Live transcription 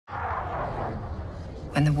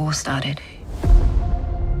when the war started.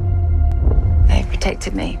 They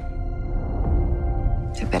protected me.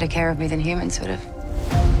 Took better care of me than humans would have.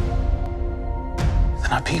 They're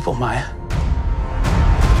not people, Maya.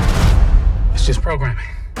 It's just programming.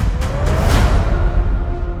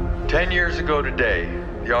 10 years ago today,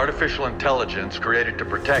 the artificial intelligence created to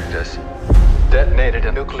protect us detonated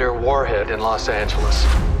a nuclear warhead in Los Angeles.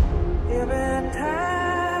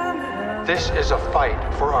 This is a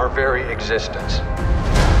fight for our very existence.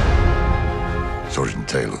 Sergeant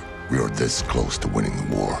Taylor, we are this close to winning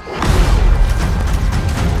the war.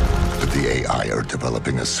 But the AI are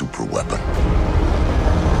developing a super weapon.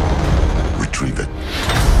 Retrieve it.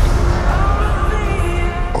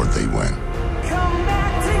 Or they win.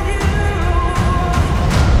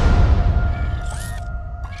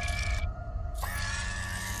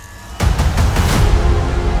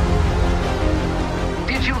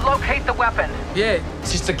 Did you locate the weapon? Yeah,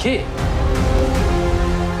 it's just a kid.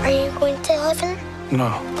 Are you going to heaven?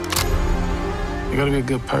 No. You gotta be a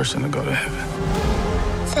good person to go to heaven.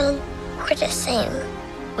 Then we're the same.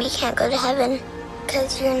 We can't go to heaven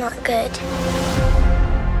because you're not good.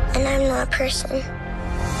 And I'm not a person.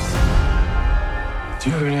 Do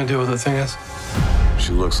you have any idea what the thing is?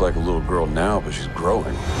 She looks like a little girl now, but she's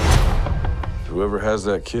growing. Whoever has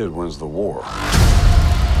that kid wins the war.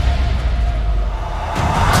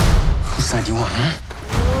 Whose side do you want, huh?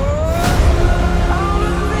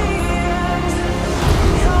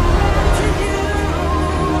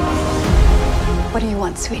 What do you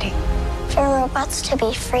want, sweetie? For robots to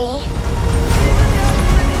be free.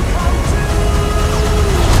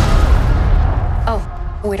 Oh,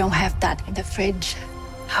 we don't have that in the fridge.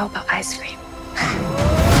 How about ice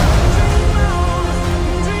cream?